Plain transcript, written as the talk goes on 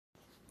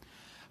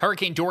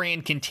Hurricane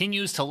Dorian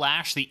continues to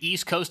lash the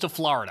east coast of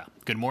Florida.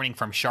 Good morning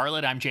from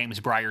Charlotte. I'm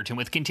James Brierton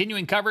with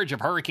continuing coverage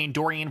of Hurricane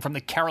Dorian from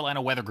the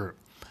Carolina Weather Group.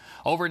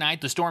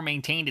 Overnight, the storm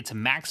maintained its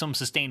maximum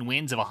sustained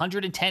winds of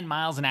 110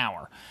 miles an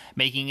hour,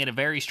 making it a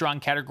very strong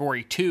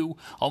Category 2,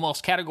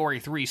 almost Category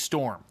 3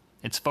 storm.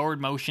 Its forward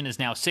motion is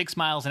now 6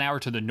 miles an hour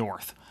to the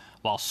north.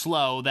 While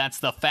slow, that's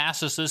the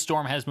fastest this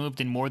storm has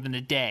moved in more than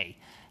a day.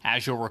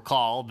 As you'll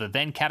recall, the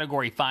then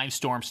Category 5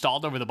 storm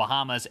stalled over the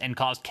Bahamas and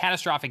caused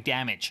catastrophic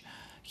damage.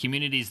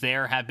 Communities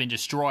there have been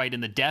destroyed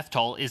and the death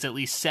toll is at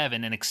least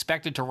 7 and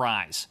expected to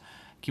rise.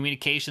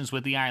 Communications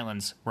with the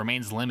islands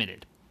remains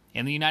limited.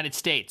 In the United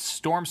States,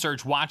 storm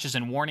surge watches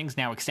and warnings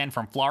now extend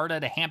from Florida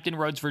to Hampton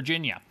Roads,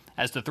 Virginia,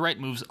 as the threat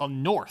moves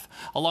north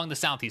along the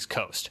southeast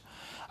coast.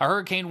 A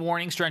hurricane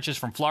warning stretches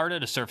from Florida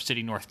to Surf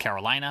City, North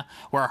Carolina,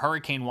 where a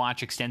hurricane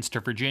watch extends to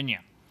Virginia.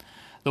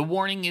 The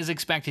warning is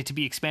expected to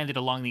be expanded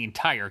along the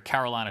entire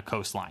Carolina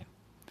coastline.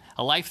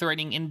 A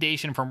life-threatening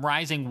inundation from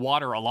rising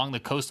water along the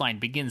coastline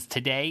begins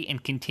today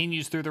and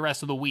continues through the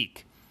rest of the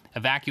week.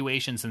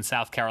 Evacuations in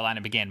South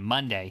Carolina began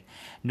Monday.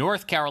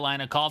 North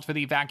Carolina called for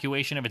the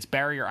evacuation of its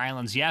barrier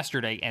islands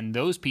yesterday, and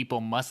those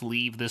people must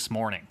leave this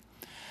morning.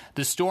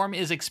 The storm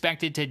is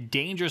expected to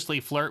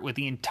dangerously flirt with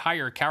the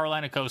entire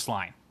Carolina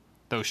coastline,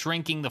 though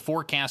shrinking the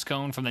forecast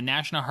cone from the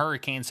National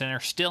Hurricane Center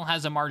still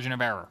has a margin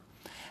of error.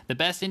 The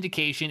best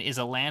indication is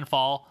a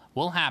landfall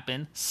will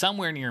happen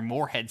somewhere near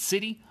Morehead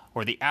City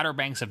or the Outer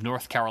Banks of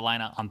North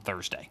Carolina on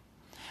Thursday.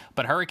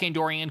 But Hurricane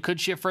Dorian could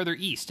shift further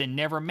east and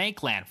never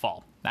make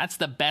landfall. That's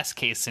the best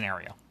case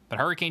scenario. But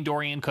Hurricane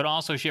Dorian could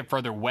also shift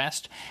further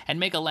west and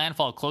make a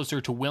landfall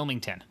closer to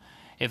Wilmington.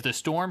 If the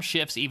storm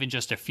shifts even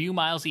just a few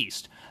miles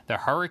east, the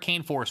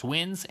hurricane-force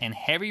winds and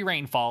heavy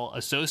rainfall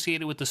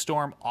associated with the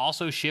storm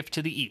also shift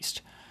to the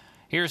east.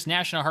 Here's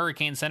National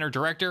Hurricane Center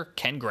Director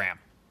Ken Graham.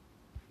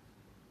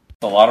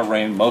 A lot of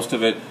rain. Most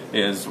of it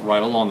is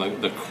right along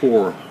the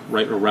core,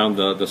 right around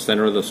the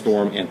center of the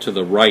storm and to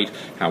the right.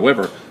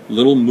 However,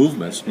 little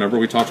movements. Remember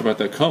we talked about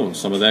that cone.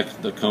 Some of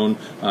that, the cone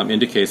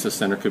indicates the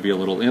center could be a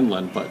little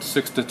inland, but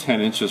 6 to 10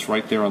 inches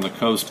right there on the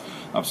coast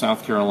of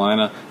South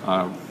Carolina,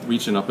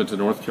 reaching up into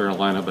North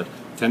Carolina, but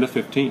 10 to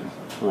 15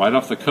 right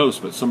off the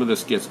coast. But some of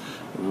this gets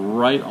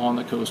right on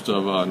the coast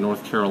of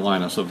North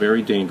Carolina, so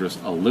very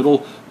dangerous. A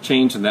little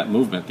change in that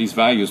movement, these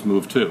values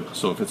move too.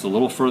 So if it's a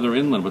little further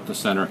inland with the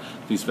center,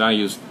 these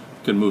values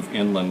can move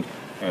inland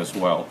as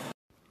well.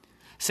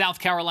 South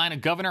Carolina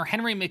Governor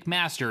Henry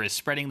McMaster is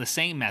spreading the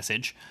same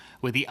message.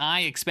 With the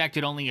eye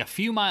expected only a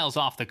few miles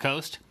off the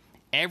coast,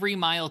 every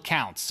mile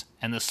counts,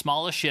 and the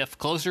smallest shift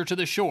closer to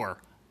the shore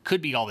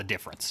could be all the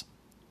difference.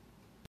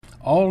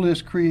 All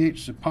this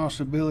creates the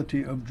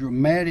possibility of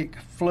dramatic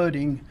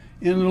flooding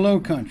in the low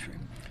country,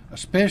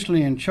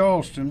 especially in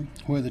Charleston,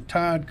 where the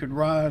tide could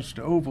rise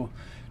to over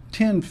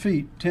 10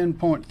 feet,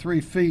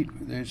 10.3 feet,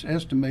 it's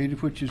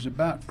estimated, which is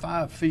about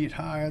 5 feet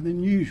higher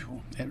than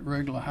usual at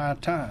regular high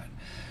tide.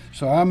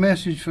 So our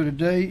message for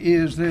today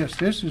is this.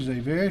 This is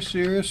a very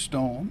serious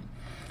storm,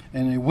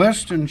 and a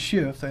western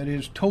shift, that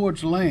is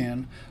towards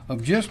land,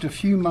 of just a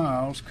few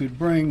miles could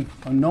bring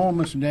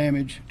enormous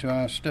damage to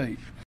our state.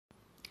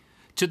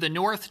 To the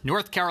north,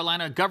 North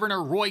Carolina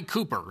Governor Roy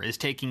Cooper is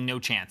taking no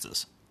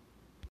chances.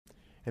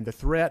 And the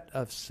threat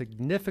of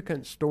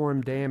significant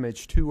storm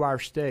damage to our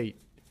state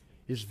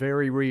is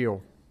very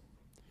real.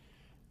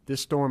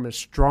 This storm is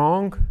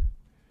strong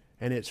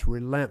and it's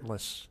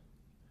relentless.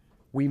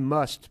 We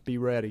must be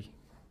ready.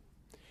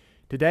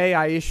 Today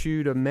I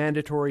issued a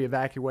mandatory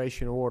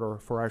evacuation order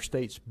for our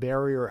state's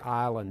barrier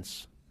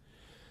islands.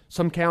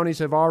 Some counties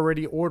have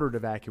already ordered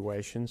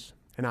evacuations,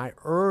 and I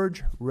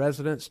urge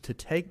residents to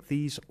take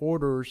these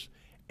orders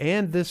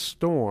and this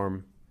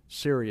storm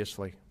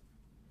seriously.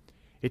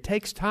 It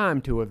takes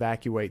time to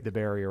evacuate the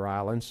barrier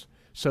islands,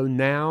 so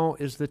now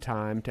is the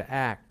time to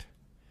act.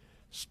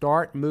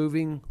 Start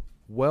moving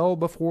well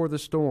before the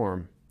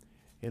storm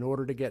in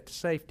order to get to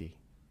safety.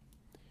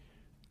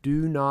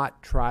 Do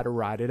not try to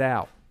ride it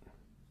out.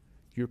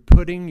 You're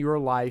putting your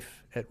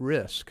life at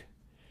risk,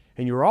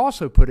 and you're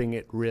also putting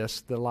at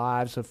risk the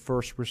lives of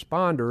first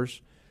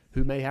responders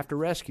who may have to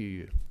rescue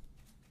you.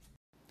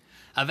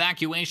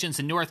 Evacuations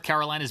in North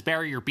Carolina's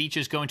barrier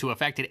beaches go into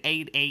effect at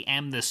 8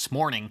 a.m. this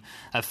morning.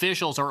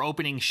 Officials are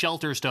opening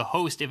shelters to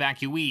host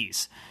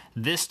evacuees.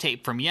 This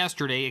tape from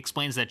yesterday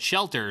explains that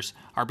shelters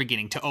are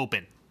beginning to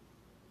open.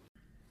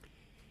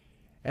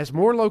 As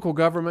more local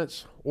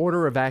governments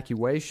order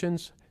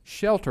evacuations,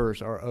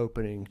 shelters are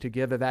opening to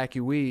give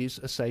evacuees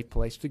a safe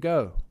place to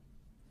go.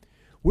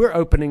 We're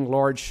opening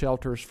large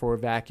shelters for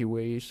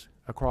evacuees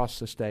across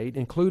the state,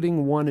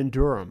 including one in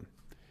Durham,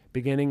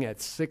 beginning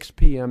at 6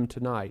 p.m.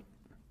 tonight.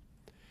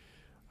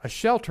 A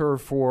shelter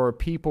for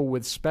people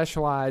with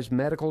specialized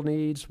medical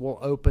needs will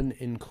open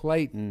in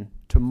Clayton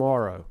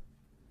tomorrow.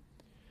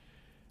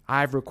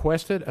 I've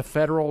requested a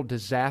federal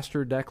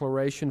disaster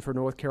declaration for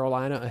North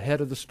Carolina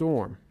ahead of the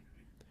storm.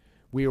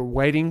 We are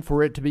waiting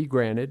for it to be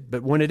granted,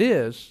 but when it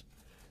is,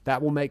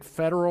 that will make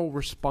federal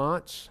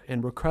response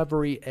and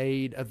recovery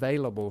aid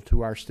available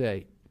to our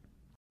state.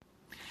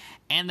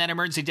 And that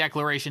emergency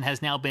declaration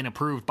has now been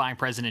approved by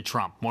President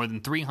Trump. More than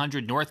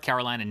 300 North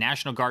Carolina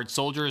National Guard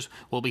soldiers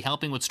will be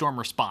helping with storm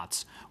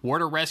response.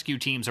 Water rescue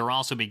teams are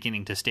also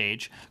beginning to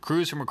stage.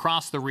 Crews from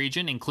across the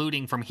region,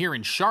 including from here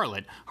in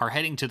Charlotte, are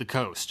heading to the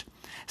coast.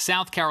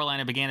 South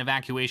Carolina began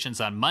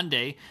evacuations on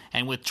Monday,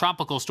 and with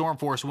tropical storm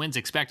force winds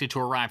expected to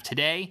arrive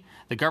today,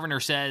 the governor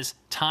says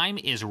time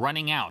is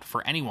running out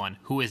for anyone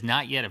who is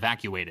not yet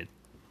evacuated.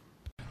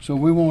 So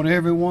we want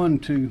everyone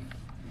to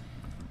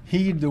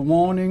heed the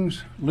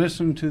warnings,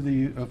 listen to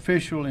the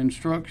official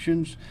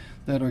instructions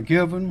that are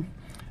given,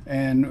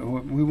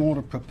 and we want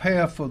to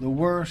prepare for the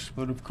worst,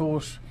 but of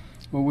course,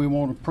 we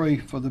want to pray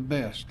for the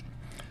best.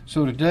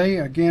 So today,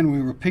 again, we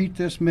repeat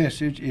this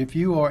message. If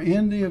you are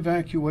in the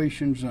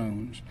evacuation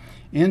zones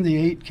in the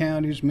 8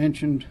 counties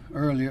mentioned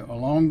earlier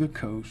along the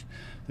coast,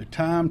 the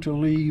time to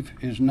leave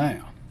is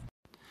now.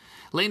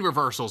 Lane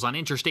reversals on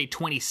Interstate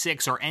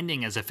 26 are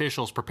ending as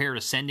officials prepare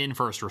to send in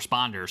first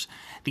responders.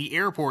 The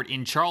airport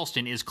in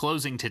Charleston is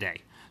closing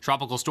today.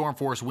 Tropical storm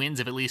force winds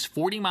of at least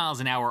 40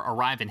 miles an hour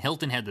arrive in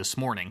Hilton Head this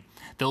morning.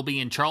 They'll be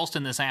in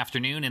Charleston this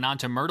afternoon and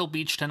onto Myrtle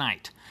Beach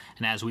tonight.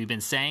 And as we've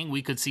been saying,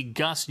 we could see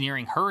gusts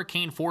nearing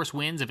hurricane force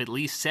winds of at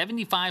least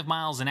 75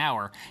 miles an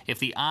hour if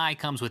the eye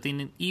comes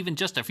within even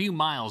just a few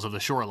miles of the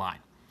shoreline.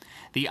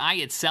 The eye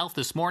itself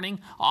this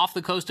morning off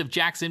the coast of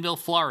Jacksonville,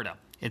 Florida.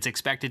 It's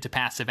expected to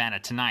pass Savannah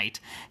tonight.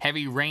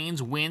 Heavy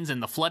rains, winds,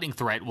 and the flooding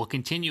threat will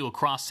continue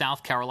across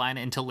South Carolina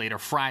until later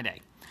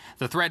Friday.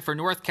 The threat for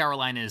North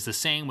Carolina is the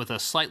same with a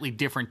slightly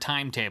different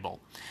timetable.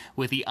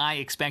 With the eye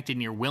expected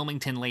near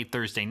Wilmington late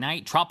Thursday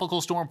night,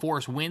 tropical storm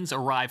force winds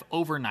arrive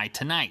overnight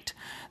tonight.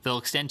 They'll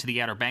extend to the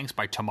Outer Banks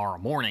by tomorrow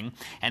morning,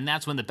 and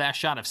that's when the best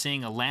shot of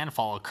seeing a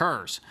landfall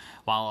occurs.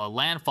 While a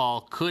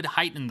landfall could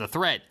heighten the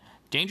threat,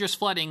 dangerous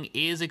flooding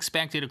is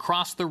expected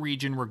across the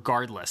region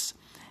regardless.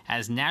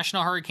 As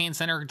National Hurricane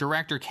Center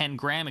Director Ken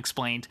Graham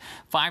explained,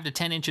 5 to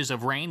 10 inches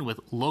of rain with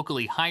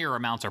locally higher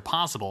amounts are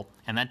possible,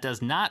 and that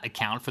does not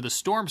account for the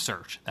storm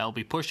surge that will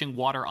be pushing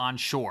water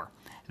onshore.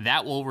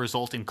 That will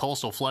result in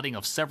coastal flooding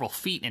of several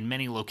feet in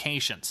many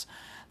locations.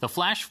 The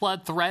flash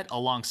flood threat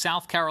along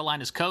South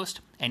Carolina's coast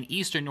and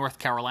eastern North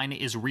Carolina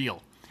is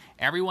real.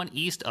 Everyone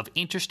east of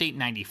Interstate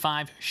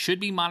 95 should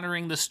be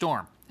monitoring the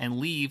storm and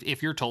leave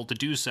if you're told to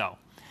do so.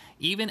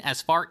 Even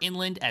as far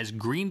inland as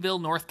Greenville,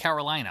 North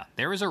Carolina,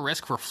 there is a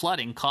risk for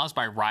flooding caused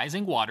by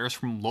rising waters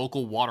from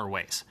local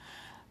waterways.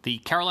 The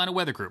Carolina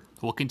Weather Group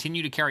will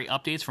continue to carry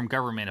updates from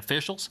government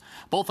officials,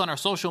 both on our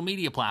social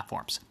media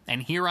platforms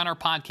and here on our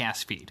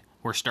podcast feed,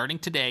 where starting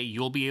today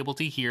you'll be able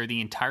to hear the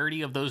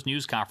entirety of those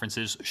news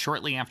conferences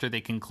shortly after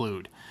they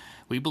conclude.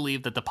 We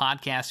believe that the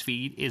podcast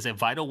feed is a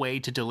vital way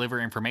to deliver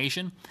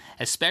information,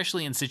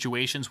 especially in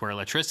situations where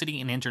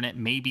electricity and internet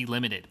may be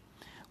limited.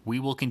 We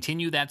will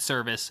continue that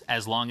service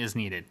as long as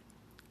needed.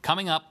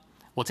 Coming up,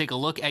 we'll take a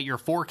look at your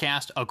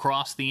forecast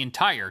across the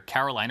entire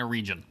Carolina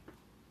region.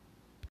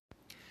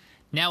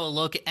 Now a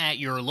look at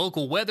your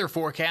local weather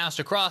forecast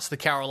across the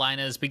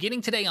Carolinas,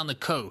 beginning today on the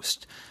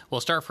coast.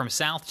 We'll start from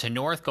south to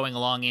north, going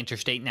along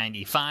Interstate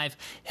 95.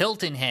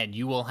 Hilton Head,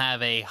 you will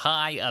have a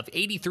high of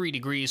 83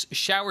 degrees,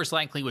 showers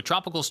likely with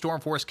tropical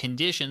storm force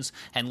conditions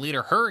and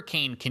later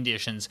hurricane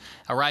conditions,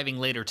 arriving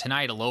later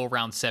tonight, a low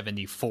around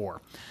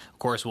 74. Of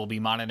course, we'll be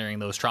monitoring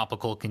those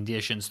tropical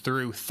conditions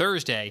through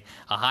Thursday,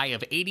 a high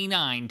of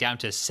 89 down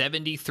to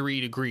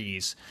 73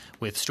 degrees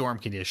with storm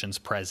conditions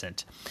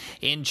present.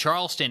 In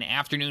Charleston,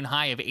 afternoon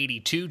high of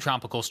 82,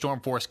 tropical storm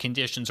force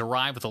conditions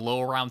arrive with a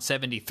low around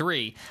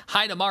 73.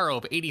 High tomorrow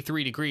of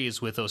 83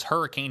 degrees with those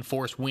hurricane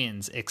force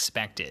winds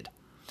expected.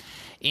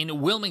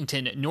 In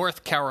Wilmington,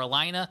 North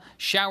Carolina,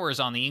 showers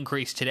on the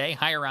increase today,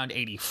 high around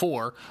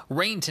 84.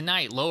 Rain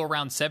tonight, low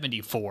around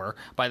 74.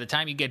 By the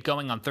time you get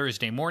going on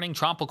Thursday morning,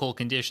 tropical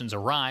conditions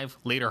arrive,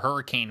 later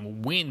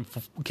hurricane wind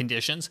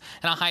conditions,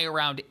 and a high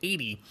around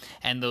 80.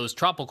 And those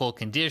tropical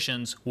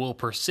conditions will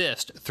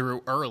persist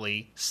through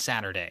early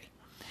Saturday.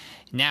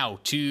 Now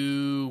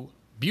to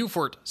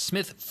Beaufort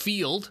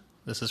Smithfield.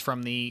 This is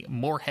from the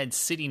Morehead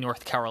City,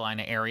 North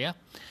Carolina area.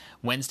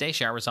 Wednesday,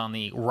 showers on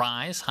the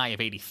rise, high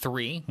of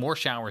 83. More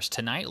showers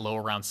tonight, low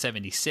around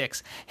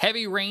 76.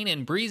 Heavy rain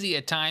and breezy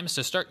at times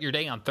to start your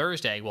day on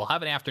Thursday. We'll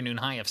have an afternoon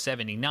high of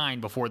 79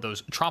 before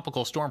those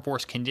tropical storm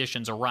force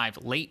conditions arrive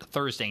late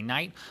Thursday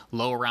night,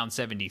 low around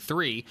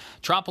 73.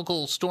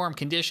 Tropical storm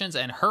conditions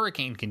and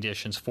hurricane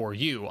conditions for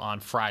you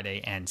on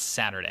Friday and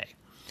Saturday.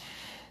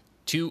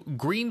 To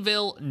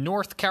Greenville,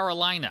 North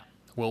Carolina.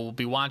 We'll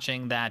be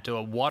watching that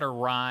water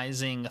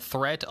rising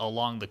threat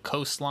along the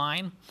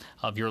coastline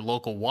of your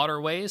local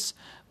waterways.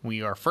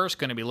 We are first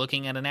going to be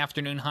looking at an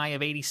afternoon high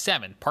of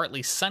 87,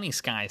 partly sunny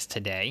skies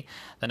today.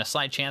 Then a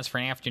slight chance for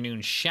an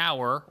afternoon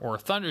shower or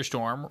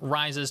thunderstorm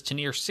rises to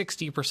near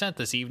 60%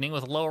 this evening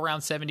with a low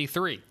around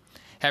 73.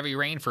 Heavy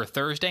rain for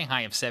Thursday,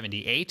 high of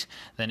 78.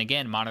 Then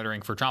again,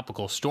 monitoring for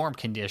tropical storm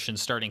conditions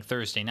starting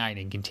Thursday night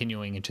and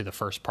continuing into the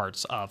first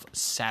parts of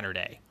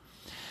Saturday.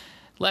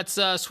 Let's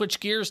switch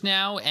gears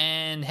now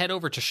and head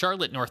over to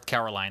Charlotte, North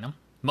Carolina.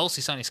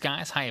 Mostly sunny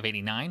skies, high of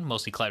 89.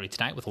 Mostly cloudy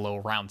tonight with a low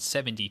around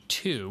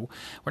 72.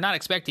 We're not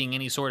expecting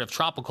any sort of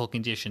tropical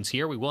conditions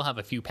here. We will have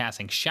a few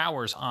passing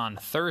showers on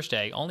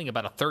Thursday. Only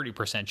about a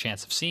 30%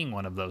 chance of seeing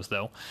one of those,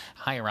 though.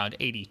 High around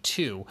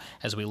 82.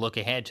 As we look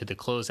ahead to the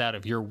closeout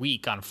of your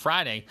week on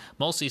Friday,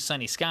 mostly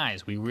sunny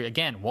skies. We,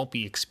 again, won't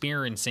be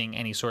experiencing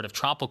any sort of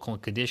tropical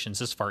conditions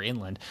this far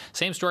inland.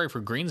 Same story for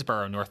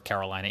Greensboro, North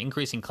Carolina.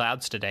 Increasing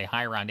clouds today,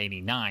 high around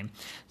 89.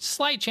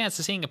 Slight chance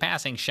of seeing a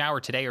passing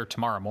shower today or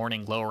tomorrow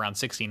morning. Low around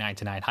 69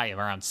 tonight, high of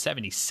around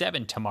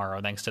 77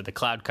 tomorrow, thanks to the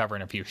cloud cover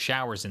and a few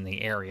showers in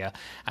the area.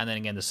 And then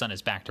again, the sun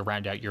is back to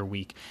round out your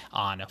week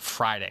on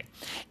Friday.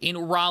 In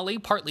Raleigh,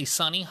 partly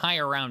sunny, high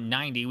around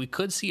 90. We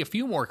could see a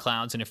few more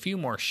clouds and a few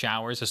more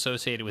showers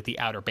associated with the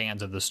outer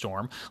bands of the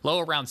storm. Low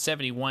around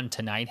 71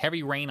 tonight.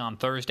 Heavy rain on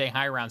Thursday,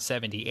 high around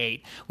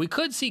 78. We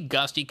could see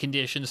gusty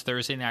conditions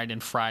Thursday night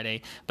and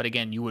Friday, but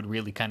again, you would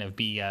really kind of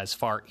be as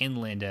far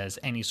inland as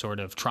any sort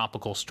of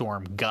tropical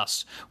storm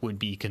gusts would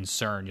be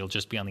concerned. You'll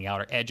just be on the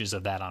outer edges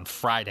of that on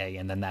Friday,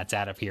 and then that's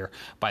out of here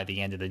by the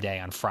end of the day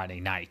on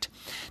Friday night.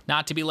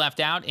 Not to be left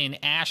out, in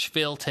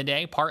Asheville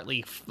today,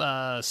 partly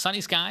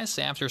sunny skies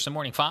after some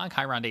morning fog,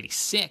 high around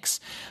 86.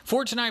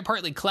 For tonight,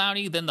 partly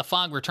cloudy, then the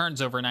fog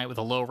returns overnight with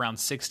a low around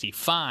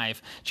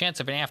 65. Chance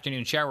of an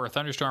afternoon shower or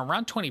thunderstorm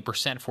around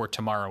 20% for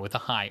tomorrow with a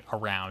high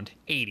around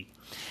 80.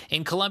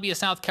 In Columbia,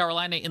 South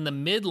Carolina, in the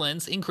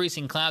Midlands,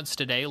 increasing clouds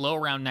today, low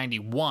around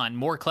 91.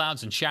 More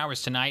clouds and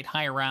showers tonight,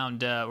 high around,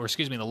 the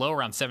low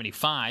around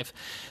 75.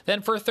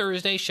 Then for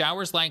Thursday,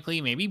 showers likely,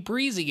 maybe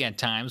breezy at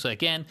times.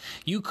 Again,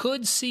 you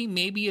could see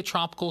maybe a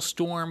tropical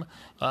storm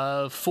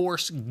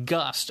force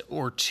gust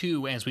or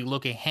two as we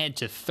look ahead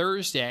to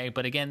Thursday.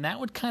 But again, that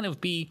would kind of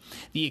be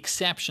the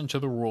exception to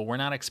the rule. We're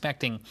not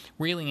expecting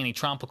really any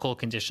tropical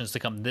conditions to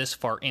come this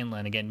far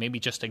inland. Again, maybe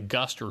just a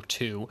gust or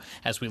two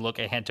as we look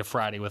ahead to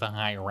Friday with a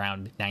high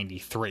around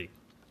 93.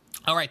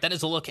 All right, that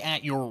is a look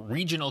at your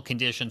regional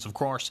conditions. Of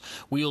course,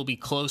 we will be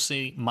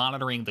closely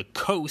monitoring the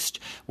coast,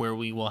 where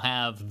we will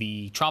have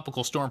the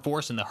tropical storm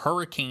force and the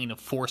hurricane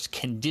force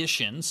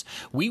conditions.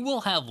 We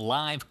will have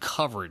live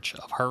coverage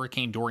of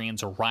Hurricane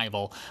Dorian's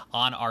arrival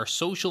on our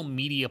social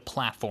media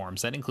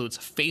platforms. That includes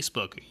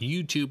Facebook,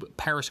 YouTube,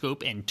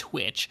 Periscope, and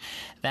Twitch.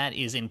 That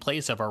is in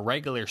place of our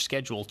regular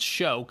scheduled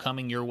show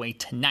coming your way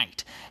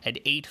tonight at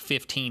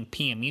 8:15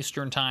 p.m.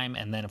 Eastern Time.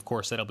 And then, of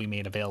course, that'll be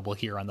made available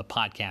here on the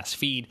podcast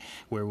feed,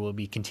 where we'll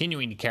be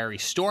continuing to carry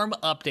storm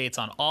updates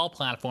on all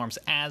platforms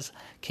as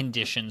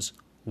conditions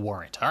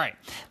warrant. All right,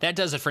 that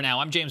does it for now.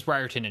 I'm James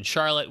Brierton in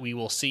Charlotte. We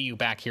will see you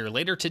back here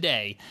later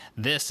today.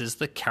 This is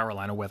the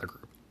Carolina Weather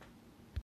Group.